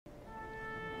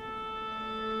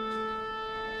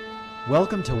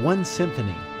Welcome to One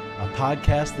Symphony, a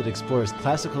podcast that explores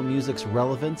classical music's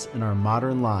relevance in our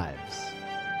modern lives.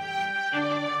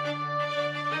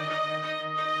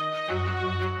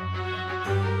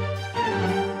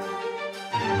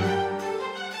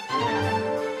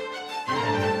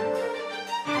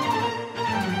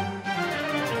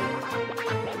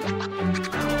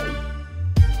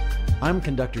 I'm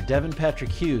conductor Devin Patrick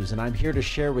Hughes, and I'm here to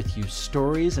share with you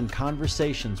stories and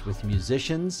conversations with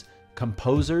musicians,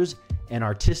 composers, and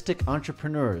artistic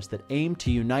entrepreneurs that aim to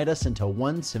unite us into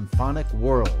one symphonic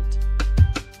world.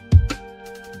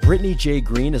 Brittany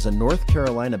Green is a North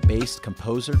Carolina-based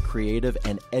composer, creative,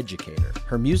 and educator.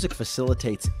 Her music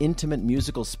facilitates intimate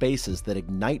musical spaces that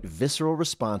ignite visceral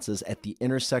responses at the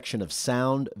intersection of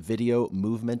sound, video,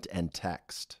 movement, and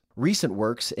text. Recent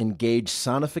works engage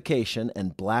sonification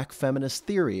and Black feminist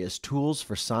theory as tools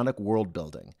for sonic world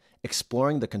building,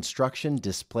 exploring the construction,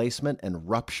 displacement, and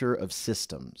rupture of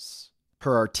systems.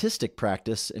 Her artistic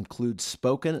practice includes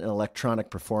spoken and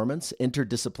electronic performance,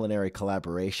 interdisciplinary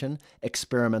collaboration,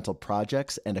 experimental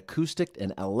projects, and acoustic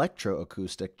and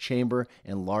electroacoustic chamber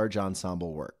and large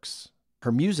ensemble works.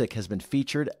 Her music has been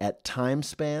featured at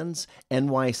Timespans,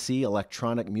 NYC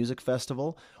Electronic Music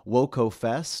Festival, WOCO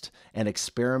Fest, and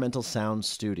Experimental Sound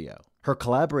Studio. Her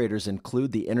collaborators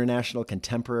include the International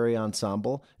Contemporary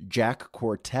Ensemble, Jack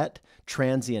Quartet,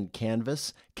 Transient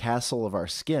Canvas, Castle of Our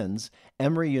Skins,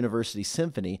 Emory University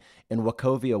Symphony, and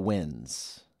Wachovia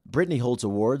Winds. Brittany holds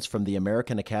awards from the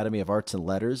American Academy of Arts and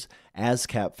Letters,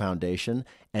 ASCAP Foundation,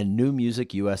 and New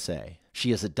Music USA.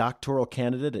 She is a doctoral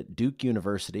candidate at Duke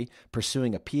University,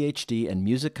 pursuing a PhD in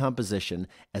music composition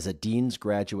as a Dean's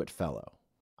Graduate Fellow.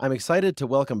 I'm excited to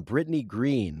welcome Brittany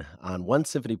Green on One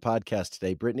Symphony podcast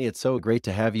today. Brittany, it's so great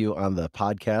to have you on the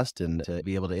podcast and to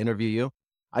be able to interview you.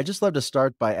 I'd just love to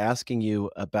start by asking you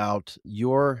about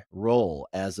your role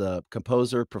as a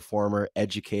composer, performer,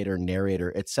 educator,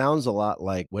 narrator. It sounds a lot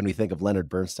like when we think of Leonard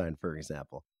Bernstein, for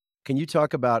example. Can you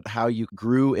talk about how you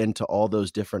grew into all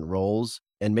those different roles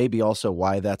and maybe also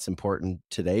why that's important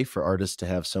today for artists to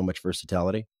have so much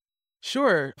versatility?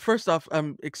 Sure. First off,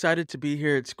 I'm excited to be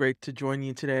here. It's great to join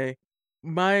you today.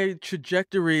 My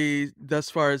trajectory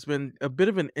thus far has been a bit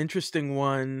of an interesting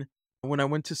one. When I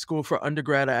went to school for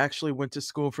undergrad, I actually went to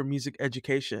school for music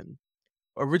education.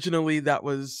 Originally, that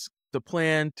was the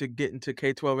plan to get into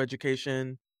K-12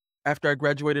 education. After I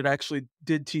graduated, I actually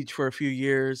did teach for a few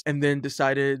years and then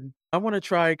decided I want to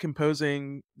try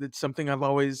composing. That's something I've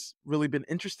always really been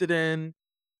interested in.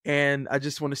 And I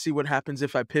just want to see what happens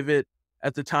if I pivot.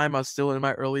 At the time, I was still in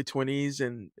my early 20s,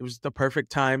 and it was the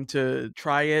perfect time to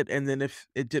try it. And then if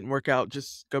it didn't work out,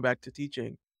 just go back to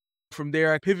teaching. From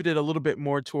there, I pivoted a little bit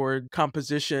more toward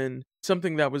composition.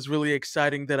 Something that was really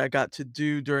exciting that I got to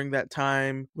do during that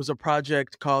time was a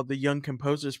project called the Young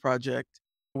Composers Project.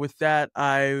 With that,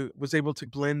 I was able to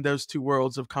blend those two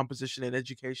worlds of composition and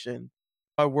education.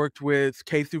 I worked with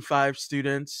K through 5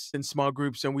 students in small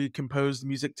groups, and we composed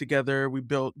music together. We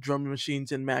built drum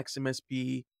machines in Max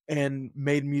MSP and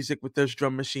made music with those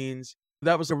drum machines.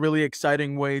 That was a really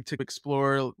exciting way to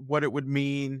explore what it would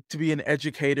mean to be an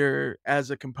educator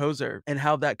as a composer and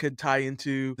how that could tie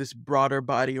into this broader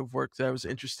body of work that I was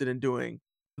interested in doing.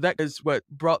 That is what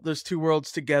brought those two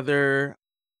worlds together,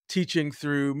 teaching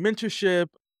through mentorship,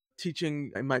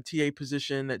 teaching in my TA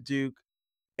position at Duke,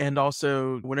 and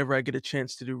also whenever I get a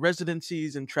chance to do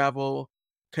residencies and travel,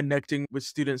 connecting with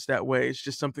students that way is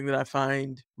just something that I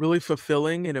find really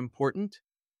fulfilling and important.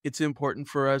 It's important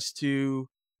for us to,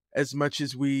 as much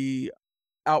as we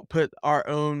output our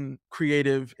own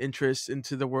creative interests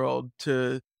into the world,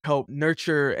 to help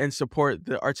nurture and support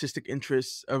the artistic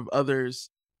interests of others,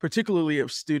 particularly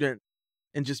of students,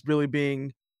 and just really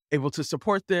being able to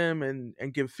support them and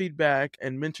give feedback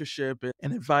and mentorship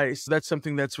and advice. That's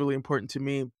something that's really important to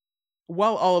me.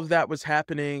 While all of that was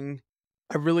happening,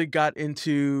 I really got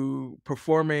into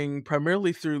performing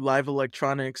primarily through live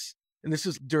electronics. And this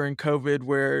is during COVID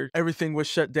where everything was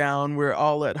shut down. We're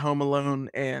all at home alone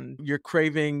and you're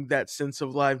craving that sense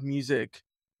of live music,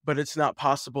 but it's not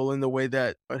possible in the way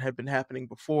that it had been happening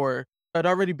before. I'd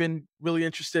already been really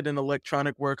interested in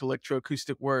electronic work,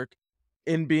 electroacoustic work.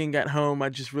 In being at home, I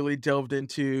just really delved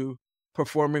into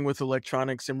performing with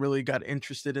electronics and really got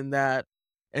interested in that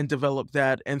and developed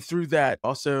that. And through that,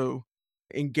 also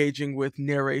engaging with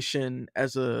narration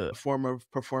as a form of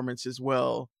performance as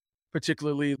well,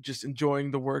 particularly just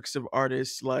enjoying the works of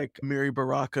artists like Miri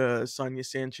Baraka, Sonia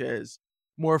Sanchez,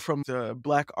 more from the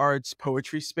Black arts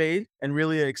poetry space, and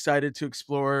really excited to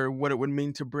explore what it would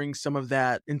mean to bring some of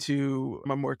that into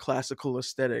my more classical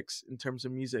aesthetics in terms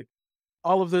of music.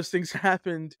 all of those things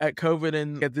happened at COVID,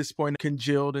 and at this point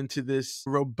congealed into this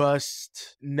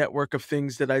robust network of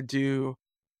things that I do.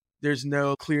 There's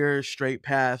no clear, straight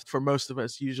path for most of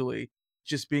us usually.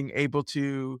 Just being able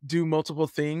to do multiple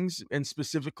things, and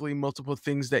specifically multiple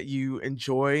things that you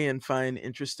enjoy and find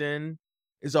interest in,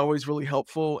 is always really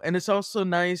helpful. And it's also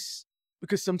nice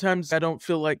because sometimes I don't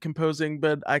feel like composing,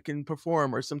 but I can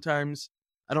perform, or sometimes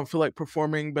I don't feel like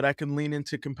performing, but I can lean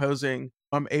into composing.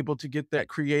 I'm able to get that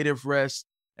creative rest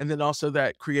and then also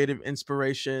that creative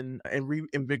inspiration and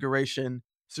reinvigoration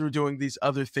through doing these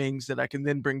other things that I can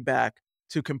then bring back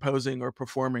to composing or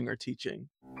performing or teaching.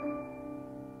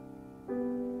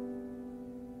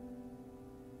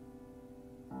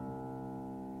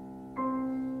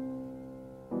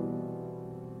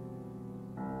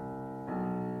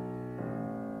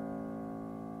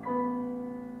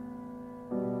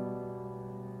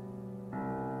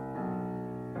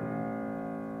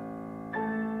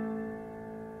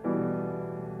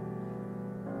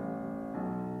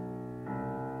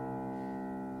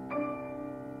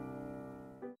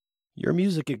 Your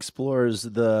music explores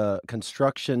the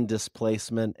construction,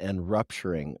 displacement, and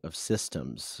rupturing of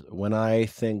systems. When I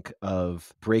think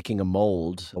of breaking a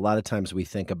mold, a lot of times we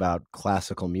think about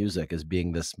classical music as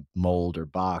being this mold or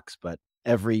box, but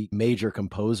every major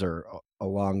composer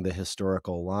along the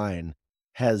historical line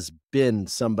has been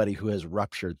somebody who has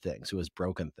ruptured things, who has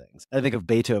broken things. I think of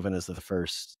Beethoven as the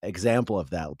first example of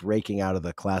that, breaking out of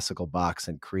the classical box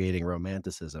and creating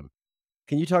romanticism.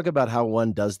 Can you talk about how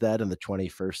one does that in the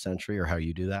 21st century, or how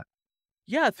you do that?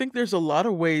 Yeah, I think there's a lot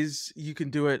of ways you can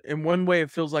do it. In one way,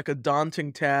 it feels like a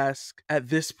daunting task at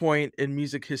this point in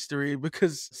music history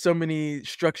because so many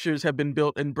structures have been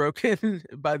built and broken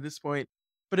by this point.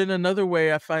 But in another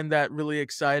way, I find that really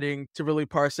exciting to really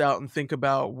parse out and think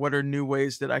about what are new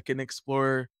ways that I can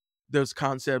explore those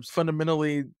concepts.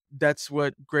 Fundamentally, that's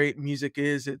what great music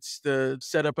is. It's the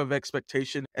setup of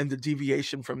expectation and the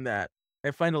deviation from that. I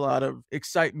find a lot of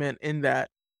excitement in that.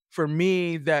 For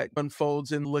me, that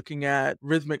unfolds in looking at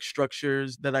rhythmic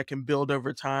structures that I can build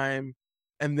over time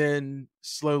and then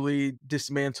slowly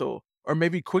dismantle, or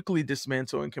maybe quickly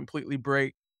dismantle and completely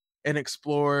break, and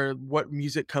explore what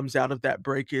music comes out of that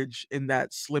breakage in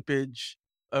that slippage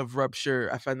of rupture.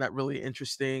 I find that really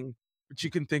interesting. But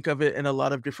you can think of it in a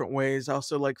lot of different ways. I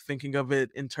also like thinking of it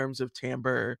in terms of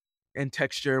timbre and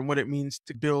texture and what it means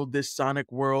to build this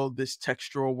sonic world, this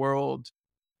textural world,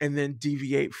 and then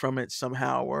deviate from it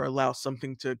somehow or allow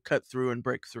something to cut through and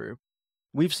break through.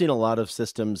 We've seen a lot of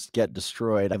systems get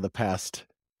destroyed in the past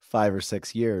 5 or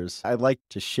 6 years. I'd like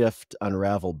to shift,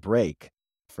 unravel, break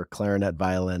for clarinet,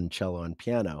 violin, cello, and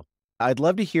piano. I'd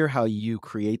love to hear how you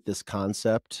create this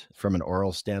concept from an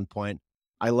oral standpoint.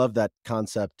 I love that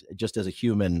concept just as a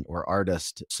human or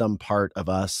artist, some part of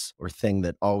us or thing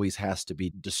that always has to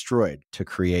be destroyed to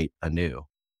create anew.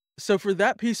 So for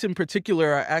that piece in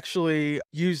particular, I actually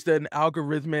used an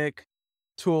algorithmic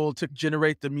tool to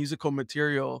generate the musical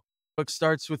material. It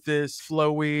starts with this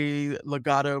flowy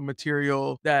legato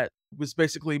material that was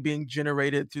basically being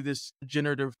generated through this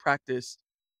generative practice.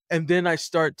 And then I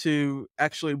start to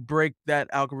actually break that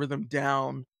algorithm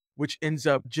down, which ends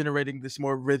up generating this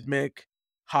more rhythmic,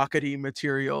 hockety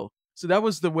material. So that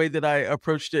was the way that I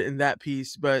approached it in that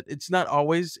piece, but it's not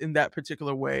always in that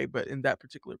particular way, but in that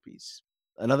particular piece.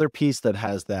 Another piece that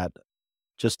has that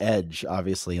just edge,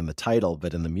 obviously, in the title,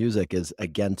 but in the music is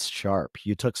Against Sharp.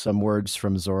 You took some words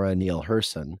from Zora Neale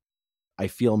Hurston. I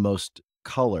feel most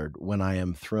colored when I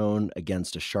am thrown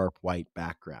against a sharp white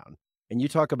background. And you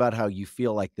talk about how you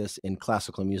feel like this in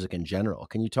classical music in general.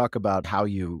 Can you talk about how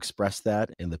you express that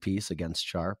in the piece Against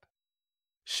Sharp?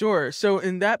 Sure. So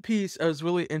in that piece, I was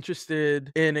really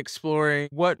interested in exploring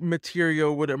what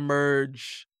material would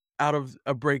emerge out of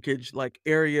a breakage, like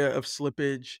area of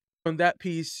slippage. In that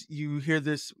piece, you hear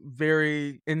this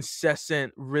very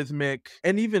incessant rhythmic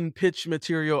and even pitch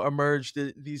material emerge,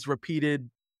 these repeated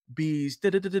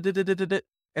Bs,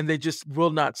 and they just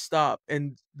will not stop.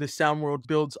 And the sound world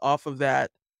builds off of that.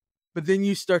 But then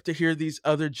you start to hear these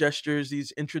other gestures,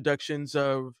 these introductions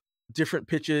of different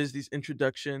pitches, these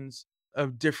introductions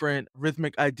of different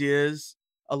rhythmic ideas,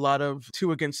 a lot of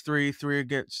two against three, three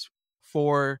against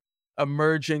four,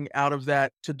 emerging out of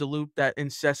that to dilute that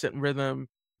incessant rhythm.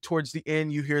 Towards the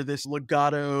end, you hear this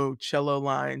legato cello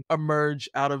line emerge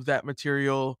out of that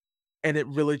material, and it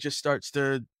really just starts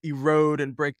to erode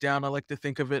and break down. I like to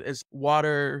think of it as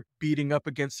water beating up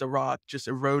against a rock, just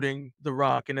eroding the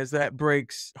rock. And as that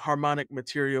breaks, harmonic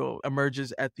material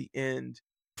emerges at the end.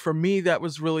 For me, that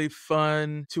was really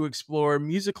fun to explore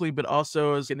musically, but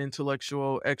also as an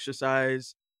intellectual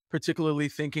exercise, particularly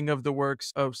thinking of the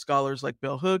works of scholars like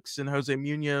Bell Hooks and Jose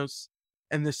Muñoz,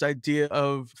 and this idea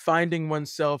of finding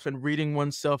oneself and reading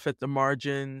oneself at the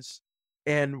margins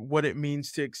and what it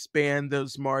means to expand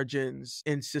those margins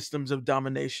in systems of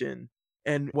domination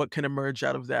and what can emerge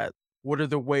out of that. What are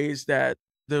the ways that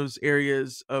those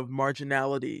areas of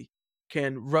marginality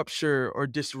can rupture or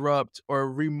disrupt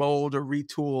or remold or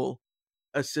retool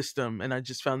a system? And I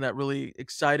just found that really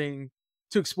exciting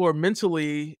to explore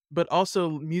mentally, but also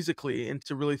musically, and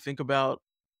to really think about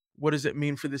what does it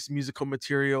mean for this musical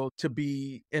material to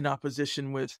be in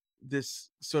opposition with this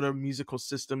sort of musical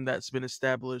system that's been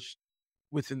established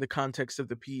within the context of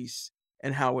the piece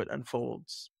and how it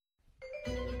unfolds.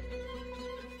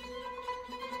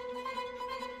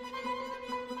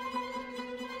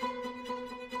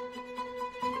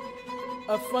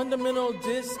 A fundamental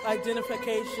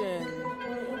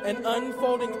disidentification, an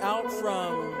unfolding out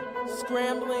from,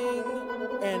 scrambling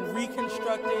and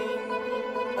reconstructing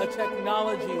a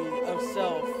technology of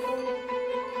self.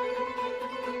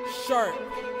 Sharp.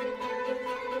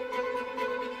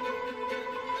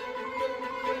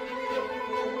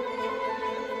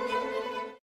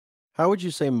 How would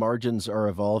you say margins are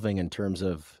evolving in terms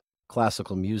of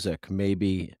classical music,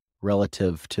 maybe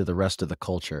relative to the rest of the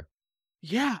culture?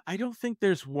 Yeah, I don't think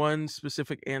there's one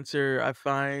specific answer. I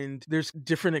find there's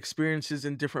different experiences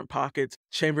in different pockets.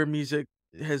 Chamber music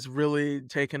has really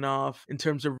taken off in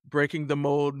terms of breaking the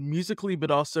mold musically,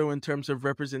 but also in terms of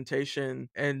representation.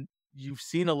 And you've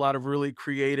seen a lot of really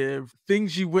creative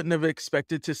things you wouldn't have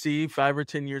expected to see 5 or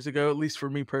 10 years ago, at least for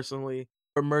me personally,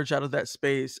 emerge out of that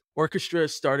space. Orchestra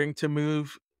is starting to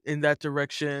move in that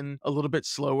direction a little bit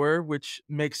slower, which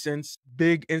makes sense.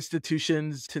 Big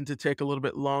institutions tend to take a little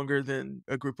bit longer than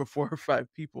a group of 4 or 5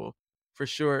 people, for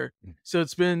sure. Mm. So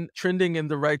it's been trending in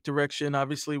the right direction.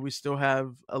 Obviously, we still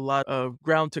have a lot of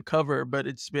ground to cover, but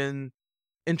it's been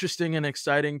interesting and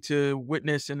exciting to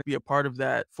witness and be a part of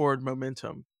that forward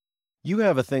momentum. You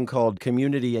have a thing called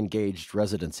community engaged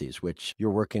residencies, which you're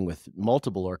working with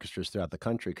multiple orchestras throughout the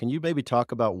country. Can you maybe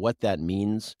talk about what that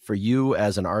means for you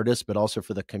as an artist, but also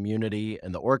for the community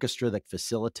and the orchestra that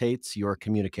facilitates your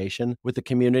communication with the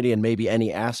community, and maybe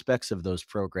any aspects of those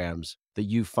programs that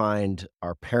you find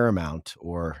are paramount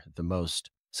or the most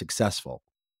successful?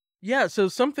 Yeah, so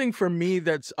something for me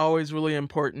that's always really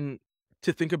important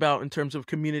to think about in terms of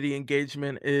community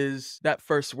engagement is that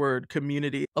first word,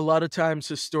 community. A lot of times,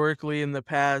 historically in the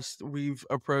past, we've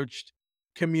approached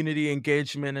community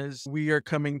engagement as we are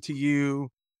coming to you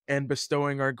and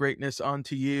bestowing our greatness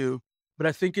onto you. But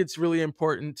I think it's really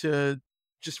important to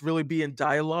just really be in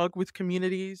dialogue with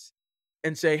communities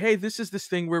and say, hey, this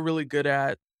thing we're really good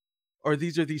at, or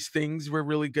these are these things we're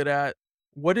really good at.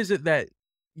 What is it that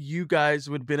you guys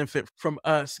would benefit from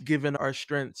us given our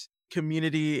strengths?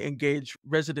 Community engaged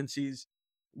residencies.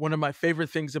 One of my favorite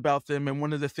things about them, and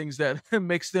one of the things that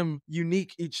makes them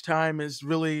unique each time, is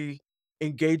really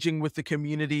engaging with the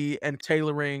community and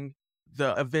tailoring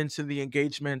the events and the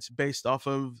engagements based off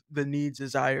of the needs,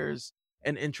 desires,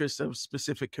 and interests of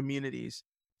specific communities.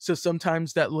 So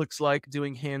sometimes that looks like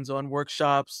doing hands on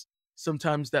workshops.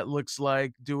 Sometimes that looks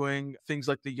like doing things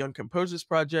like the Young Composers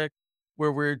Project,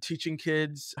 where we're teaching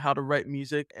kids how to write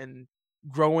music and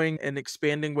growing and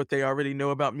expanding what they already know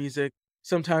about music.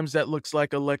 Sometimes that looks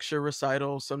like a lecture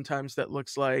recital. Sometimes that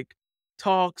looks like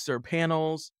talks or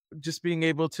panels. Just being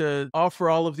able to offer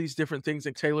all of these different things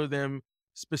and tailor them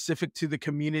specific to the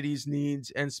community's needs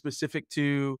and specific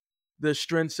to the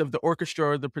strengths of the orchestra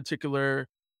or the particular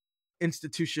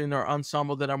institution or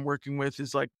ensemble that I'm working with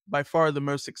is like by far the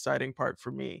most exciting part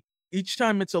for me. Each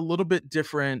time it's a little bit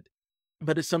different,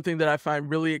 but it's something that I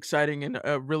find really exciting and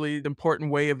a really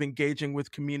important way of engaging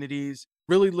with communities,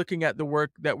 really looking at the work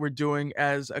that we're doing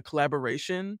as a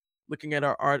collaboration, looking at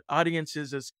our art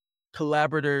audiences as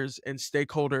collaborators and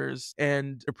stakeholders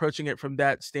and approaching it from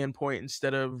that standpoint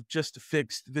instead of just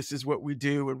fixed, this is what we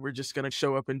do and we're just going to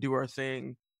show up and do our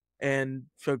thing and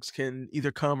folks can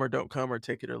either come or don't come or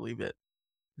take it or leave it.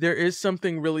 There is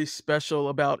something really special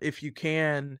about, if you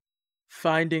can,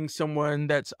 finding someone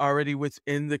that's already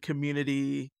within the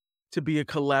community to be a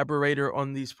collaborator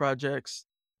on these projects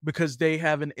because they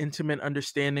have an intimate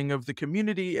understanding of the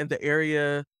community and the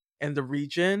area and the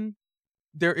region.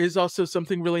 There is also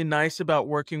something really nice about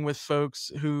working with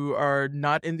folks who are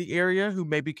not in the area, who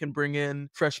maybe can bring in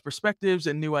fresh perspectives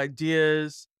and new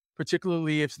ideas,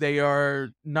 particularly if they are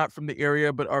not from the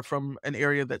area, but are from an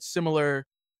area that's similar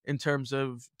in terms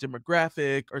of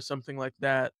demographic or something like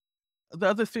that. The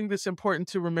other thing that's important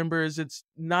to remember is it's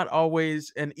not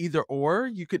always an either or.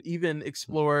 You could even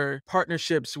explore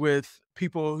partnerships with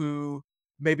people who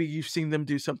maybe you've seen them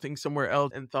do something somewhere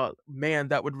else and thought, man,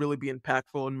 that would really be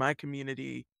impactful in my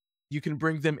community. you can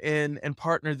bring them in and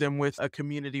partner them with a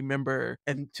community member,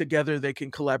 and together they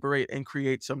can collaborate and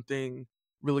create something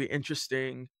really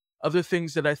interesting. Other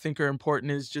things that I think are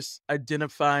important is just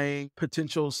identifying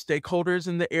potential stakeholders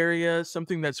in the area.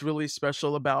 Something that's really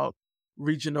special about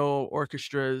regional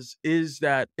orchestras is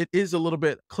that it is a little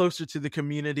bit closer to the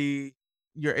community.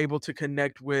 You're able to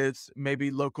connect with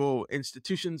maybe local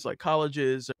institutions like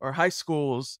colleges or high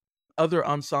schools, other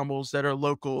ensembles that are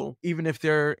local. Even if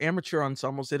they're amateur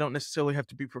ensembles, they don't necessarily have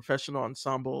to be professional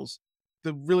ensembles.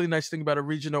 The really nice thing about a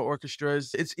regional orchestra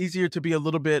is it's easier to be a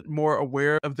little bit more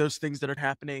aware of those things that are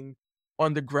happening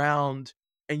on the ground,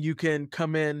 and you can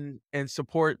come in and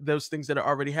support those things that are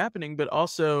already happening, but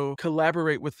also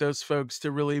collaborate with those folks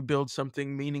to really build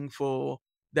something meaningful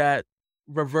that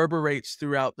reverberates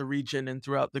throughout the region and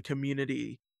throughout the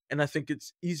community. And I think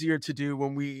it's easier to do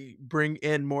when we bring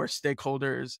in more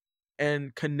stakeholders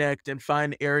and connect and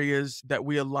find areas that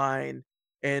we align,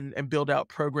 and build out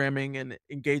programming and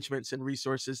engagements and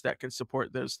resources that can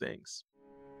support those things.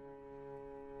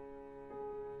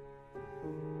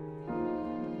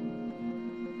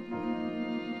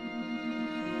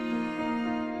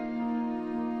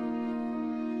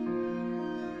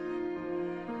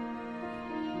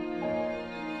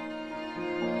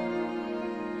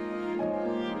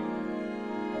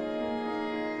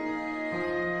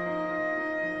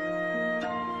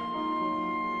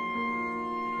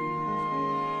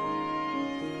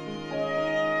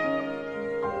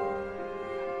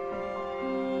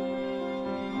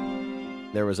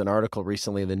 There was an article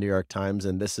recently in the New York Times,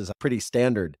 and this is pretty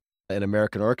standard in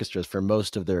American orchestras for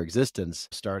most of their existence,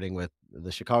 starting with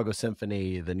the Chicago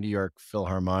Symphony, the New York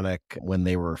Philharmonic, when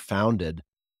they were founded,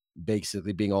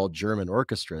 basically being all German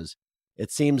orchestras.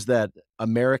 It seems that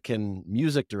American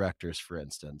music directors, for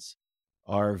instance,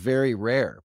 are very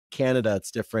rare. Canada,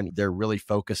 it's different. They're really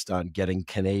focused on getting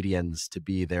Canadians to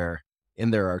be there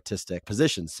in their artistic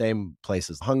positions. Same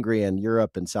places, Hungary and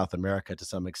Europe and South America to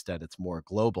some extent, it's more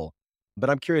global. But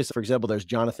I'm curious, for example, there's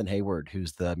Jonathan Hayward,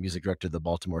 who's the music director of the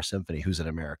Baltimore Symphony, who's an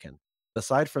American.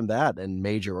 Aside from that, in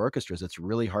major orchestras, it's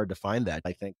really hard to find that.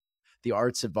 I think the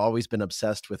arts have always been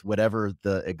obsessed with whatever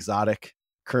the exotic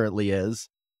currently is.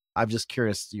 I'm just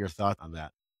curious your thought on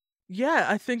that. Yeah,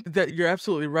 I think that you're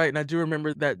absolutely right. And I do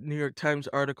remember that New York Times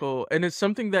article. And it's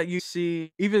something that you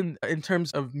see even in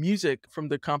terms of music from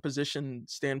the composition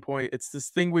standpoint. It's this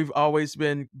thing we've always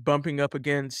been bumping up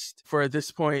against for at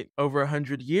this point over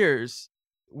 100 years.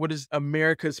 What is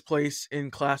America's place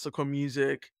in classical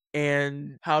music?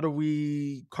 And how do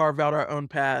we carve out our own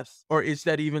path? Or is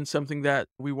that even something that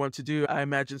we want to do? I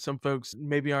imagine some folks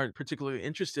maybe aren't particularly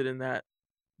interested in that.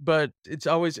 But it's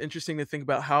always interesting to think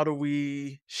about how do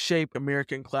we shape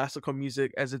American classical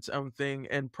music as its own thing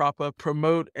and prop up,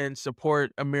 promote, and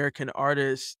support American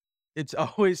artists. It's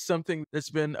always something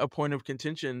that's been a point of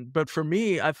contention. But for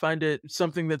me, I find it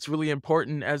something that's really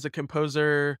important as a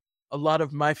composer. A lot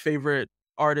of my favorite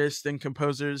artists and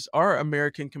composers are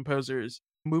American composers.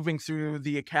 Moving through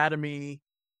the academy,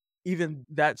 even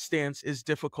that stance is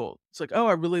difficult. It's like, oh,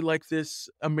 I really like this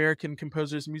American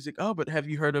composer's music. Oh, but have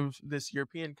you heard of this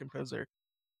European composer?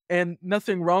 And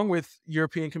nothing wrong with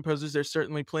European composers. There's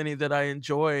certainly plenty that I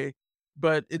enjoy,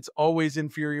 but it's always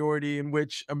inferiority in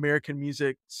which American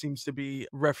music seems to be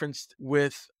referenced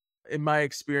with, in my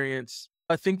experience.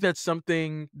 I think that's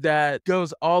something that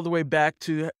goes all the way back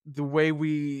to the way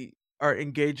we are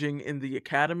engaging in the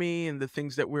academy and the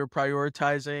things that we're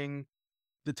prioritizing,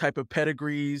 the type of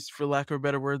pedigrees, for lack of a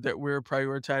better word, that we're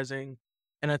prioritizing.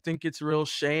 And I think it's a real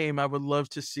shame. I would love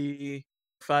to see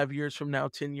 5 years from now,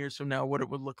 10 years from now, what it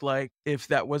would look like if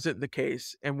that wasn't the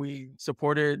case and we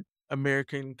supported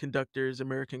American conductors,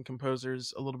 American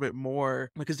composers a little bit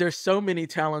more, because there's so many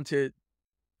talented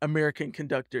American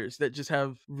conductors that just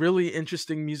have really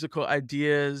interesting musical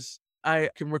ideas. I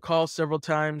can recall several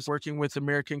times working with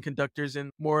American conductors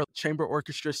in more chamber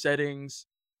orchestra settings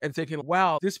and thinking,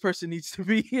 wow, this person needs to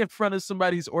be in front of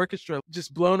somebody's orchestra.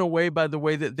 Just blown away by the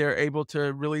way that they're able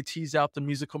to really tease out the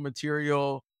musical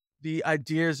material, the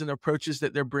ideas and approaches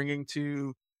that they're bringing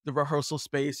to the rehearsal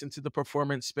space and to the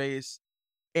performance space.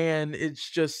 And it's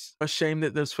just a shame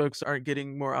that those folks aren't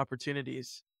getting more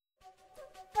opportunities.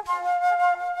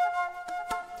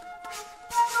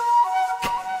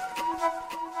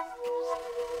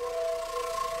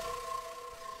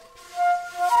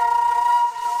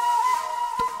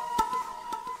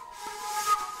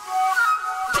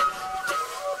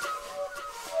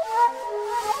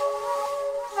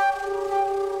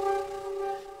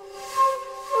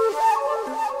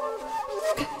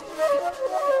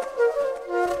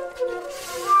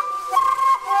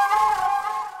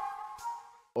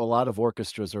 lot of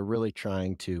orchestras are really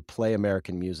trying to play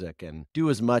American music and do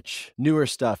as much newer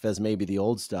stuff as maybe the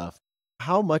old stuff.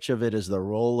 How much of it is the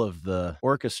role of the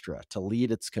orchestra to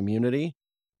lead its community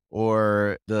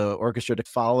or the orchestra to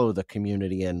follow the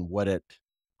community and what it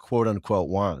quote unquote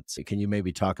wants? Can you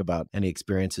maybe talk about any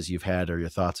experiences you've had or your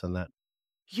thoughts on that?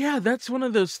 Yeah, that's one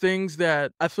of those things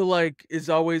that I feel like is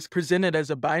always presented as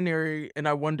a binary. And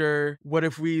I wonder, what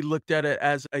if we looked at it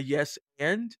as a yes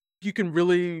and? You can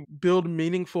really build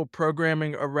meaningful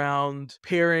programming around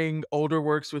pairing older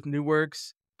works with new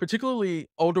works, particularly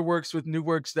older works with new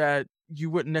works that you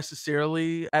wouldn't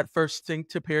necessarily at first think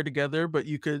to pair together, but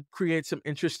you could create some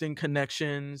interesting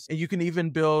connections. And you can even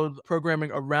build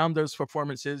programming around those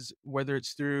performances, whether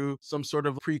it's through some sort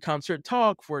of pre concert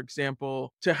talk, for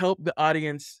example, to help the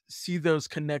audience see those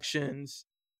connections.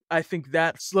 I think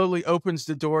that slowly opens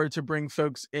the door to bring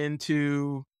folks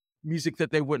into music that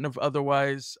they wouldn't have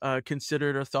otherwise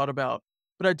considered or thought about.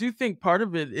 But I do think part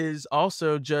of it is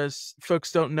also just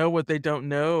folks don't know what they don't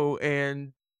know.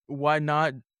 And why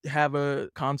not have a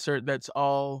concert that's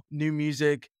all new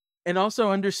music? And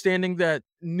also understanding that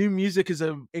new music is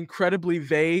an incredibly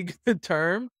vague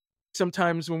term.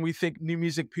 Sometimes when we think new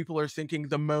music, people are thinking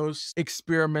the most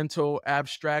experimental,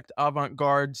 abstract, avant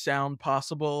garde sound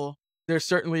possible. There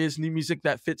certainly is new music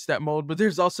that fits that mold, but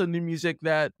there's also new music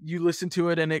that you listen to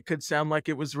it and it could sound like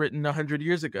it was written 100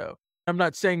 years ago. I'm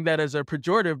not saying that as a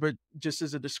pejorative, but just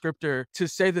as a descriptor to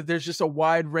say that there's just a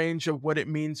wide range of what it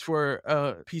means for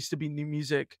a piece to be new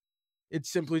music. It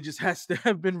simply just has to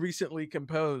have been recently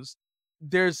composed.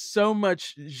 There's so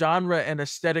much genre and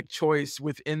aesthetic choice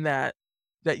within that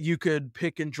that you could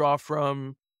pick and draw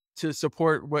from to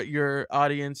support what your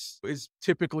audience is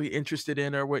typically interested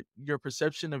in or what your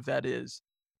perception of that is.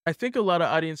 I think a lot of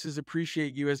audiences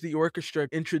appreciate you as the orchestra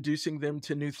introducing them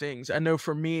to new things. I know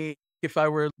for me, if I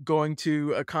were going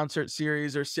to a concert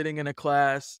series or sitting in a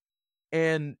class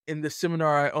and in the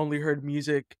seminar I only heard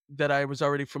music that I was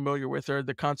already familiar with, or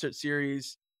the concert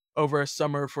series over a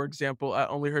summer, for example, I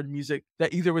only heard music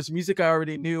that either was music I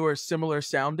already knew or similar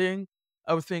sounding,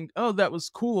 I would think, "Oh, that was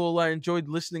cool. I enjoyed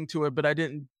listening to it, but I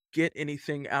didn't get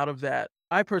anything out of that."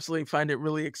 I personally find it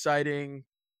really exciting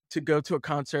to go to a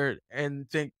concert and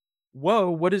think, "Whoa,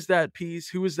 what is that piece?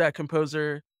 Who is that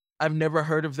composer? I've never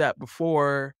heard of that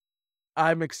before.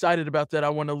 I'm excited about that. I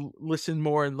wanna listen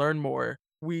more and learn more."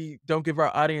 We don't give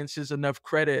our audiences enough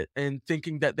credit and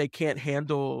thinking that they can't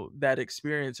handle that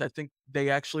experience. I think they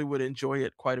actually would enjoy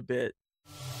it quite a bit.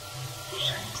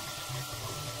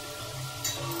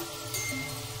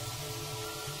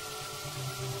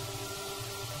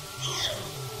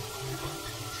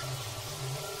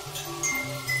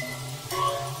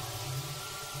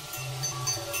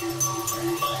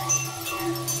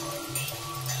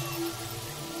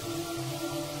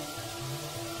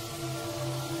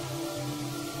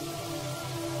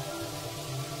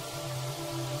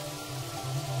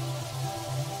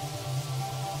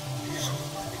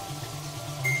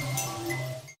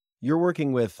 You're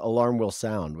working with Alarm Will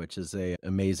Sound, which is a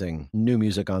amazing new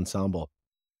music ensemble.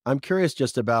 I'm curious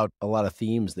just about a lot of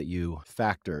themes that you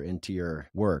factor into your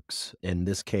works. In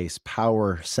this case,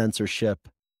 power, censorship,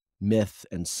 myth,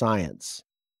 and science.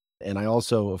 And I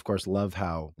also, of course, love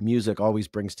how music always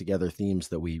brings together themes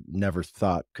that we never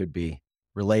thought could be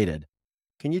related.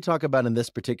 Can you talk about in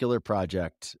this particular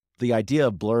project the idea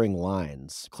of blurring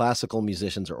lines? Classical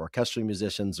musicians or orchestral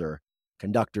musicians or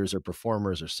conductors or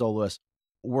performers or soloists,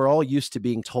 we're all used to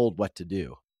being told what to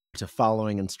do, to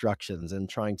following instructions and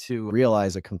trying to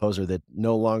realize a composer that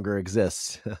no longer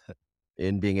exists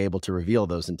in being able to reveal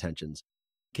those intentions.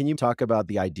 Can you talk about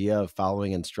the idea of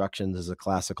following instructions as a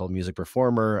classical music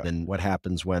performer and what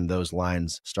happens when those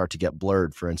lines start to get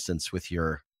blurred, for instance, with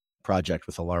your project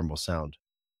with Alarm Will Sound?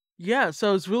 Yeah, so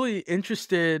I was really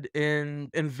interested in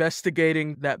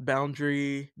investigating that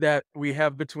boundary that we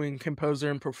have between composer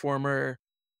and performer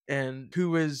and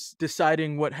who is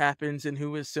deciding what happens and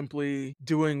who is simply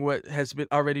doing what has been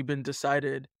already been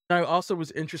decided. I also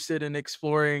was interested in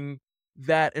exploring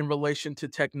that in relation to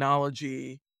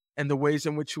technology and the ways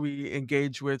in which we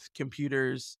engage with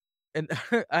computers. And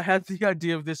I had the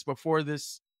idea of this before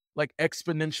this like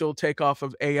exponential takeoff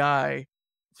of AI.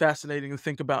 Fascinating to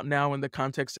think about now in the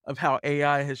context of how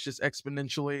AI has just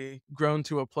exponentially grown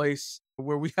to a place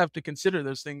where we have to consider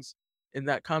those things in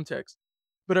that context.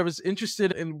 But I was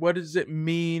interested in what does it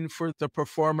mean for the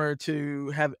performer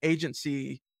to have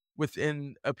agency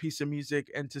within a piece of music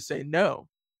and to say, no,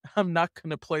 I'm not going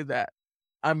to play that.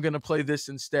 I'm going to play this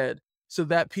instead. So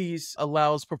that piece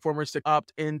allows performers to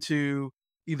opt into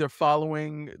either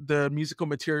following the musical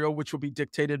material, which will be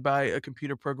dictated by a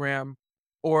computer program,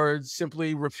 or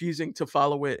simply refusing to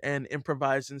follow it and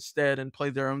improvise instead and play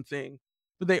their own thing.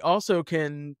 But they also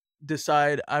can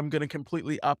decide, I'm going to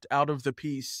completely opt out of the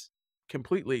piece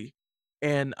completely,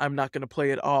 and I'm not going to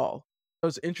play at all. I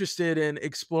was interested in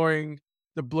exploring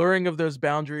the blurring of those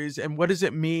boundaries and what does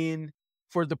it mean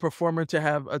for the performer to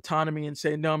have autonomy and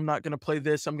say, no, I'm not going to play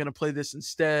this, I'm going to play this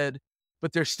instead,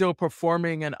 but they're still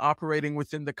performing and operating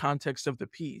within the context of the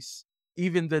piece.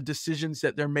 Even the decisions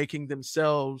that they're making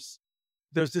themselves,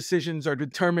 those decisions are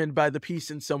determined by the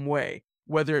piece in some way,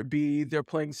 whether it be they're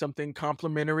playing something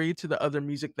complementary to the other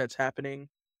music that's happening,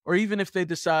 or even if they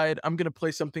decide, I'm going to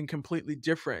play something completely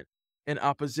different in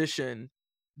opposition,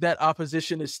 that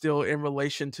opposition is still in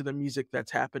relation to the music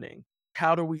that's happening.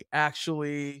 How do we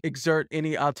actually exert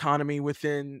any autonomy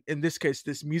within, in this case,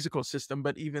 this musical system,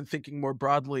 but even thinking more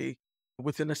broadly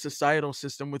within a societal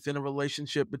system, within a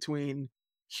relationship between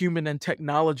human and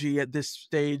technology at this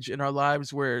stage in our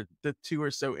lives where the two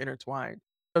are so intertwined?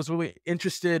 I was really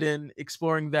interested in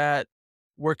exploring that.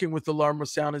 Working with Alarm with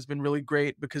Sound has been really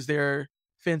great because they're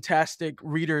fantastic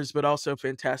readers, but also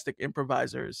fantastic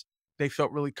improvisers. They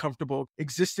felt really comfortable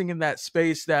existing in that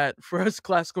space that for us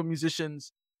classical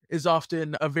musicians is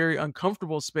often a very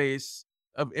uncomfortable space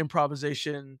of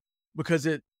improvisation because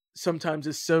it sometimes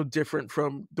is so different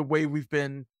from the way we've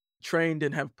been trained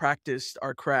and have practiced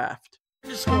our craft.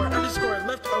 Underscore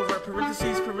leftover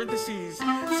parentheses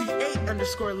C8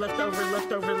 underscore leftover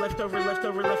defined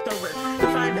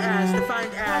as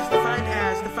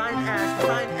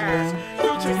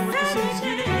filter parentheses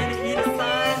unit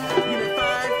 5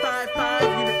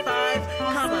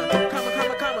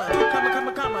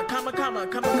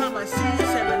 comma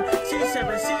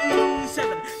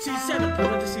C7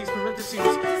 parentheses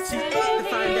C8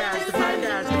 defined as.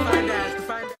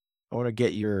 I want to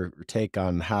get your take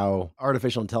on how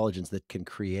artificial intelligence that can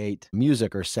create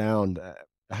music or sound,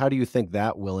 how do you think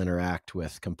that will interact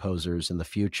with composers in the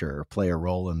future or play a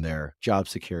role in their job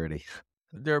security?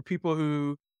 There are people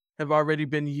who have already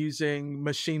been using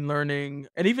machine learning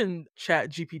and even chat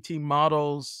GPT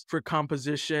models for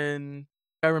composition.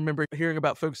 I remember hearing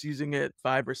about folks using it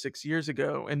 5 or 6 years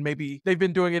ago, and maybe they've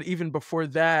been doing it even before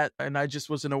that, and I just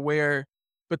wasn't aware.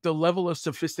 But the level of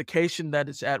sophistication that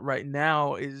it's at right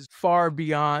now is far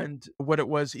beyond what it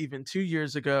was even 2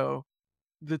 years ago.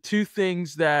 The two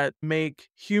things that make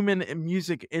human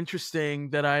music interesting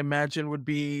that I imagine would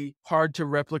be hard to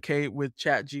replicate with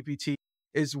ChatGPT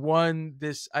is one,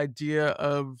 this idea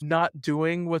of not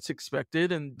doing what's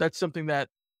expected. And that's something that,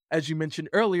 as you mentioned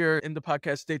earlier in the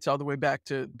podcast, dates all the way back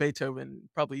to Beethoven,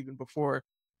 probably even before.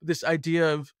 This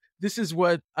idea of this is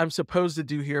what I'm supposed to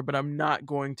do here, but I'm not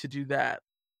going to do that.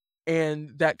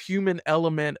 And that human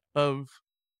element of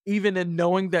even in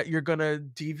knowing that you're gonna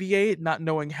deviate, not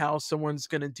knowing how someone's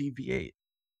gonna deviate.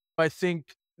 I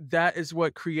think that is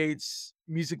what creates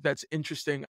music that's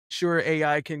interesting. Sure,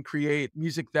 AI can create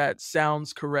music that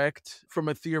sounds correct from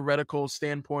a theoretical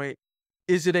standpoint.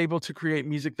 Is it able to create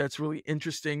music that's really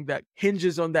interesting that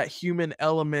hinges on that human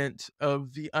element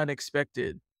of the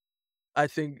unexpected? I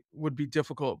think would be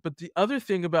difficult. But the other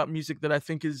thing about music that I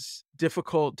think is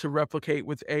difficult to replicate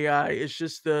with AI is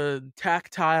just the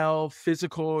tactile,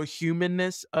 physical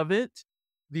humanness of it.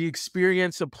 The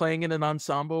experience of playing in an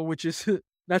ensemble, which is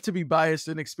not to be biased,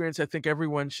 an experience I think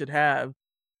everyone should have.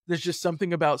 There's just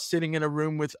something about sitting in a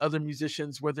room with other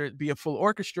musicians, whether it be a full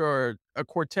orchestra or a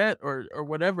quartet or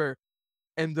whatever,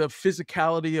 and the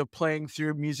physicality of playing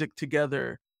through music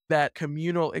together, that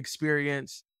communal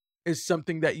experience is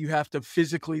something that you have to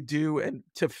physically do and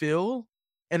to feel.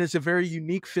 And it's a very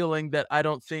unique feeling that I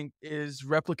don't think is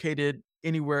replicated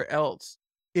anywhere else.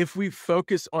 If we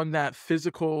focus on that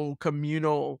physical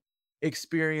communal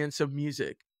experience of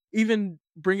music, even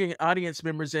bringing audience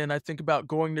members in, I think about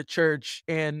going to church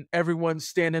and everyone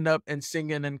standing up and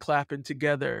singing and clapping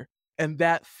together. And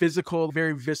that physical,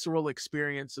 very visceral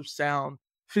experience of sound,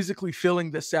 physically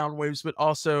feeling the sound waves, but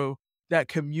also that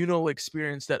communal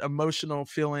experience, that emotional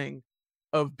feeling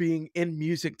of being in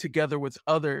music together with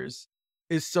others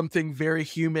is something very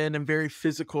human and very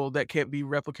physical that can't be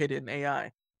replicated in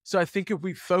AI. So I think if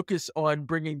we focus on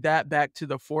bringing that back to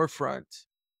the forefront,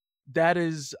 that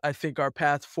is, I think, our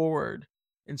path forward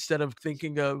instead of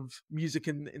thinking of music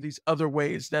in these other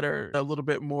ways that are a little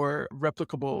bit more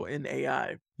replicable in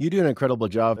AI. You do an incredible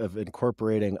job of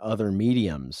incorporating other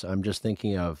mediums. I'm just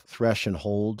thinking of Thresh and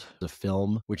Hold, the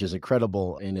film, which is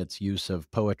incredible in its use of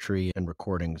poetry and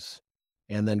recordings,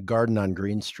 and then Garden on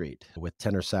Green Street with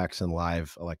tenor sax and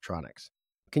live electronics.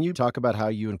 Can you talk about how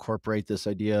you incorporate this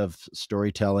idea of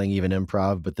storytelling, even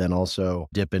improv, but then also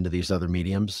dip into these other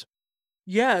mediums?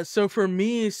 Yeah, so for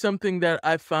me, something that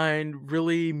I find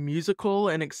really musical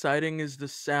and exciting is the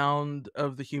sound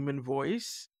of the human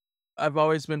voice. I've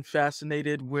always been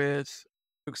fascinated with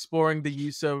exploring the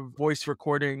use of voice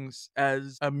recordings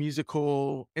as a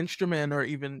musical instrument or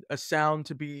even a sound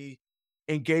to be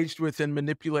engaged with and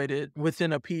manipulated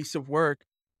within a piece of work.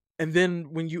 And then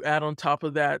when you add on top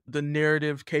of that the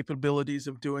narrative capabilities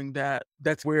of doing that,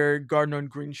 that's where Garden on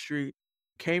Green Street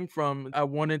came from. I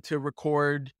wanted to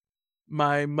record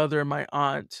my mother and my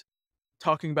aunt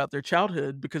talking about their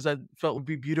childhood because I felt it would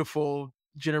be beautiful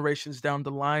generations down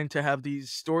the line to have these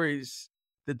stories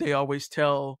that they always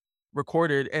tell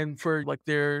recorded, and for like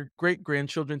their great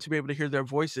grandchildren to be able to hear their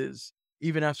voices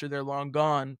even after they're long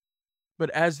gone. But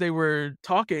as they were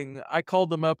talking, I called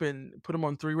them up and put them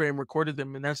on three-way and recorded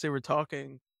them. And as they were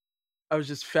talking, I was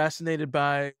just fascinated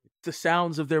by the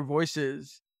sounds of their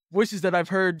voices, voices that I've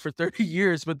heard for 30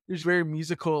 years, but it's very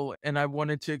musical. And I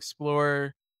wanted to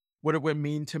explore what it would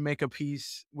mean to make a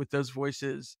piece with those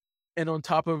voices. And on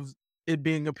top of it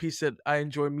being a piece that I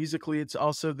enjoy musically, it's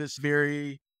also this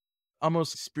very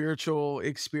almost spiritual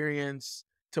experience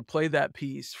to play that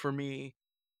piece for me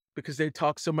because they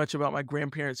talk so much about my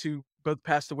grandparents who both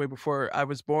passed away before I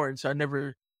was born. So I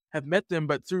never have met them,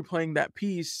 but through playing that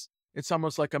piece, it's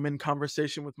almost like I'm in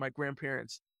conversation with my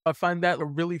grandparents. I find that a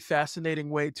really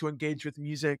fascinating way to engage with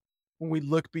music when we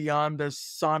look beyond the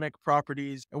sonic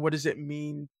properties and what does it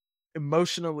mean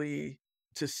emotionally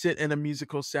to sit in a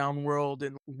musical sound world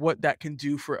and what that can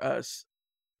do for us.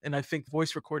 And I think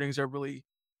voice recordings are a really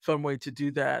fun way to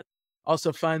do that.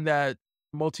 Also find that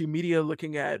multimedia,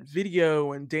 looking at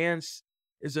video and dance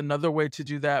is another way to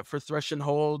do that for Thresh and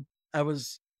Hold. I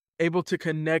was able to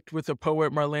connect with a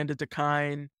poet, Marlanda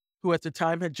Dekine, who at the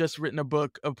time had just written a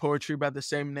book of poetry by the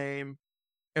same name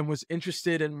and was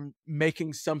interested in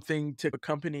making something to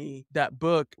accompany that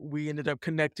book. We ended up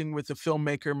connecting with the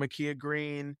filmmaker, Makia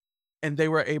Green, and they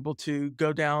were able to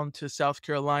go down to South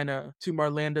Carolina to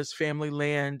Marlanda's family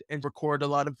land and record a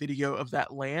lot of video of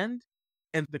that land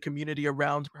and the community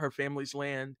around her family's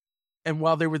land. And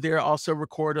while they were there, also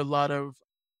record a lot of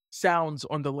sounds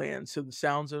on the land. So the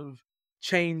sounds of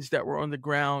chains that were on the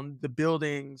ground, the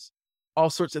buildings,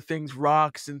 all sorts of things,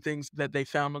 rocks and things that they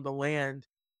found on the land,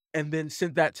 and then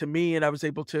sent that to me. And I was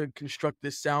able to construct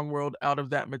this sound world out of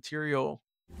that material.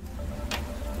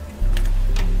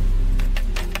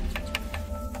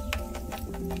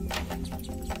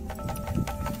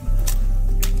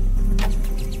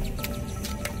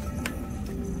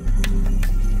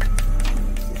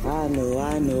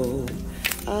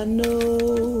 I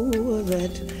know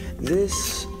that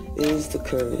this is the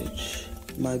courage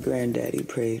my granddaddy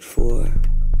prayed for.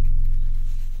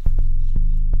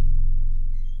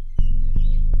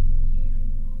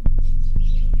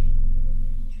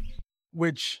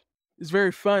 Which is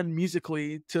very fun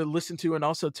musically to listen to and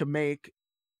also to make.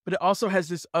 But it also has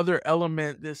this other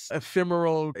element, this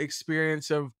ephemeral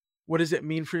experience of what does it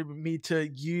mean for me to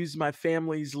use my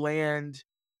family's land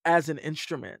as an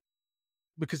instrument?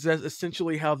 Because that's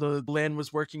essentially how the land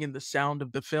was working in the sound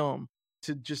of the film,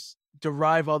 to just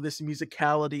derive all this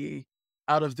musicality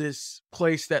out of this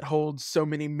place that holds so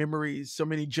many memories, so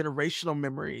many generational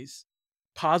memories,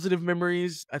 positive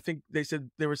memories. I think they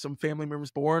said there were some family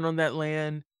members born on that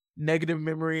land, negative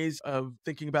memories of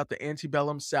thinking about the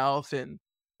antebellum South and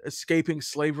escaping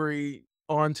slavery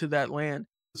onto that land.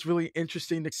 It's really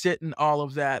interesting to sit in all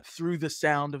of that through the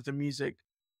sound of the music.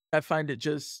 I find it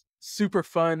just super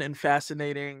fun and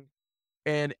fascinating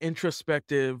and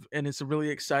introspective. And it's a really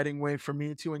exciting way for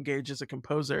me to engage as a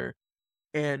composer.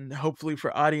 And hopefully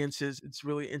for audiences, it's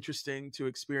really interesting to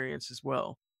experience as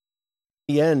well.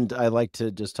 The end, I like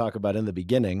to just talk about in the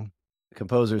beginning.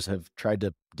 Composers have tried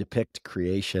to depict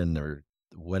creation or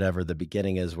whatever the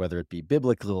beginning is, whether it be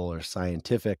biblical or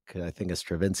scientific. I think of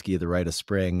Stravinsky, The Rite of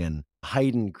Spring, and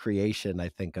Haydn creation. I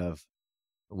think of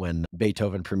when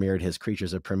Beethoven premiered his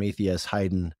Creatures of Prometheus,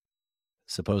 Haydn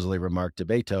supposedly remarked to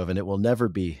Beethoven, "It will never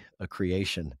be a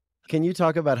creation." Can you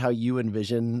talk about how you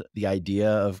envision the idea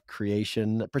of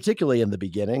creation, particularly in the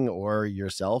beginning, or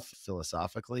yourself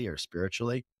philosophically or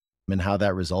spiritually, and how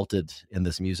that resulted in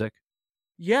this music?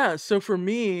 Yeah, so for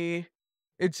me,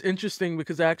 it's interesting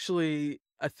because actually,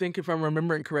 I think if I'm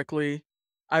remembering correctly,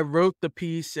 I wrote the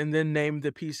piece and then named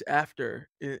the piece after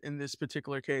in this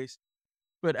particular case.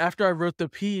 But after I wrote the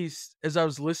piece, as I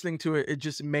was listening to it, it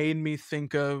just made me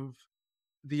think of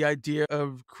the idea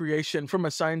of creation from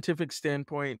a scientific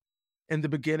standpoint in the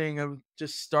beginning of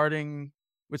just starting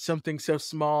with something so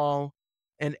small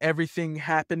and everything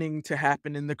happening to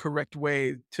happen in the correct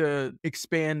way to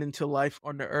expand into life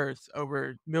on the earth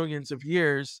over millions of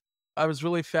years. I was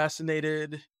really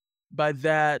fascinated by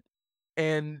that.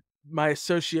 And my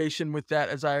association with that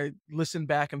as I listened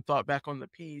back and thought back on the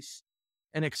piece,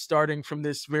 and it's starting from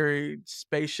this very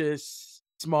spacious,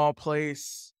 small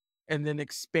place, and then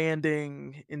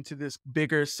expanding into this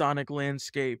bigger sonic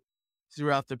landscape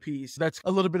throughout the piece. That's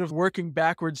a little bit of working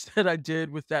backwards that I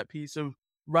did with that piece of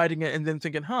writing it and then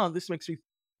thinking, this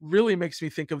really makes me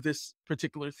think of this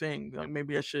particular thing. Like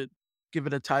maybe I should give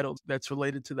it a title that's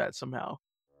related to that somehow.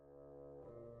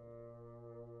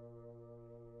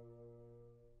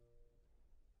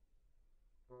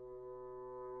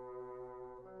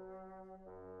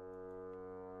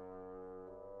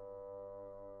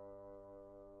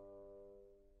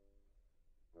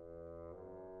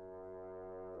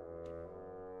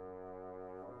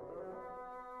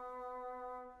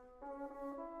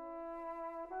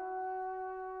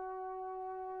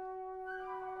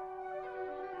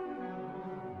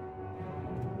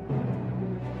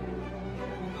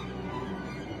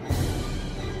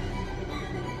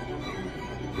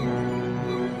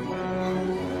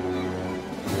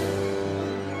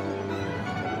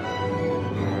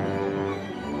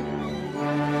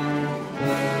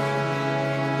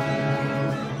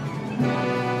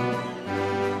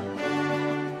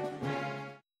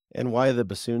 And why the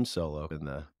bassoon solo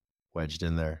wedged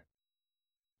in there?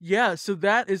 Yeah, so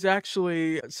that is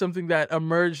actually something that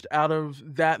emerged out of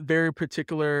that very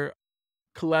particular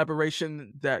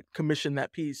collaboration that commissioned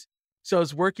that piece. So I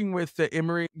was working with the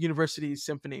Emory University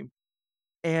Symphony,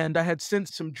 and I had sent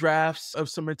some drafts of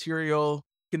some material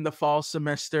in the fall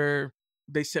semester.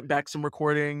 They sent back some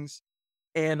recordings,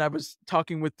 and I was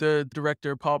talking with the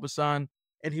director, Paul Bassan,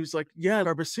 and he was like, "Yeah,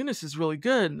 our bassoonist is really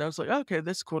good." And I was like, "Okay,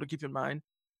 that's cool to keep in mind."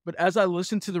 But as I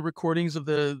listened to the recordings of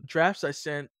the drafts I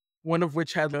sent, one of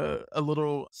which had a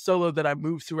little solo that I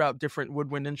moved throughout different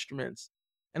woodwind instruments,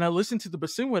 and I listened to the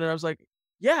bassoon one, and I was like,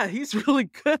 "Yeah, he's really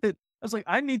good." I was like,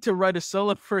 "I need to write a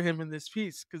solo for him in this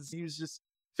piece because he was just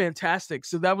fantastic."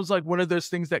 So that was like one of those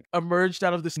things that emerged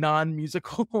out of this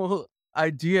non-musical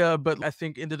idea, but I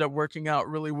think ended up working out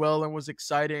really well and was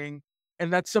exciting.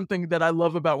 And that's something that I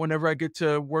love about whenever I get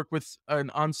to work with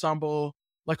an ensemble,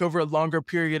 like over a longer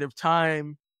period of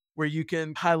time, where you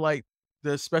can highlight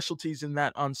the specialties in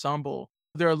that ensemble.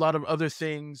 There are a lot of other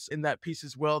things in that piece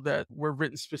as well that were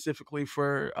written specifically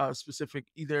for specific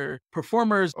either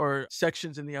performers or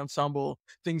sections in the ensemble,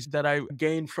 things that I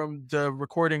gained from the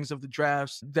recordings of the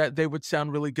drafts that they would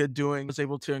sound really good doing. I was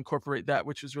able to incorporate that,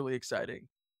 which was really exciting.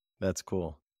 That's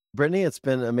cool. Brittany, it's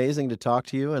been amazing to talk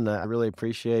to you, and I really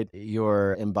appreciate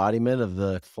your embodiment of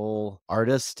the full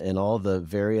artist and all the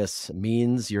various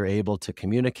means you're able to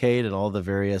communicate and all the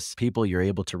various people you're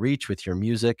able to reach with your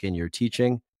music and your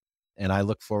teaching. And I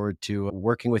look forward to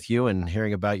working with you and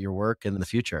hearing about your work in the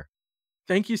future.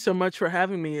 Thank you so much for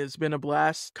having me. It's been a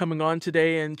blast coming on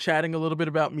today and chatting a little bit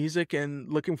about music, and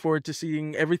looking forward to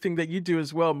seeing everything that you do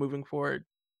as well moving forward.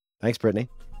 Thanks, Brittany.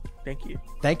 Thank you.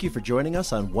 Thank you for joining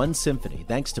us on One Symphony.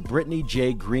 Thanks to Brittany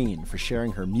J. Green for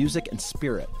sharing her music and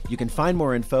spirit. You can find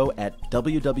more info at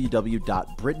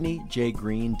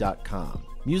www.brittanyjgreen.com.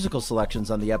 Musical selections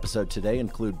on the episode today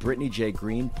include Brittany J.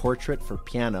 Green Portrait for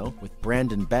Piano with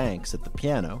Brandon Banks at the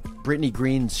piano, Brittany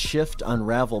Green's Shift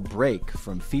Unravel Break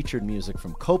from featured music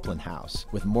from Copeland House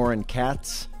with Maureen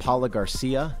Katz, Paula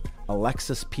Garcia,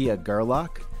 Alexis Pia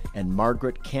Gerlach, and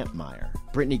Margaret Kampmeyer.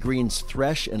 Brittany Green's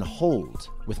Thresh and Hold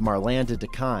with Marlanda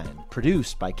Dekine,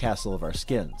 produced by Castle of Our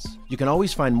Skins. You can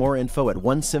always find more info at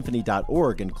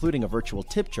onesymphony.org, including a virtual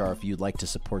tip jar if you'd like to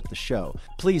support the show.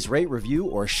 Please rate, review,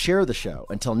 or share the show.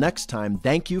 Until next time,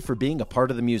 thank you for being a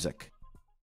part of the music.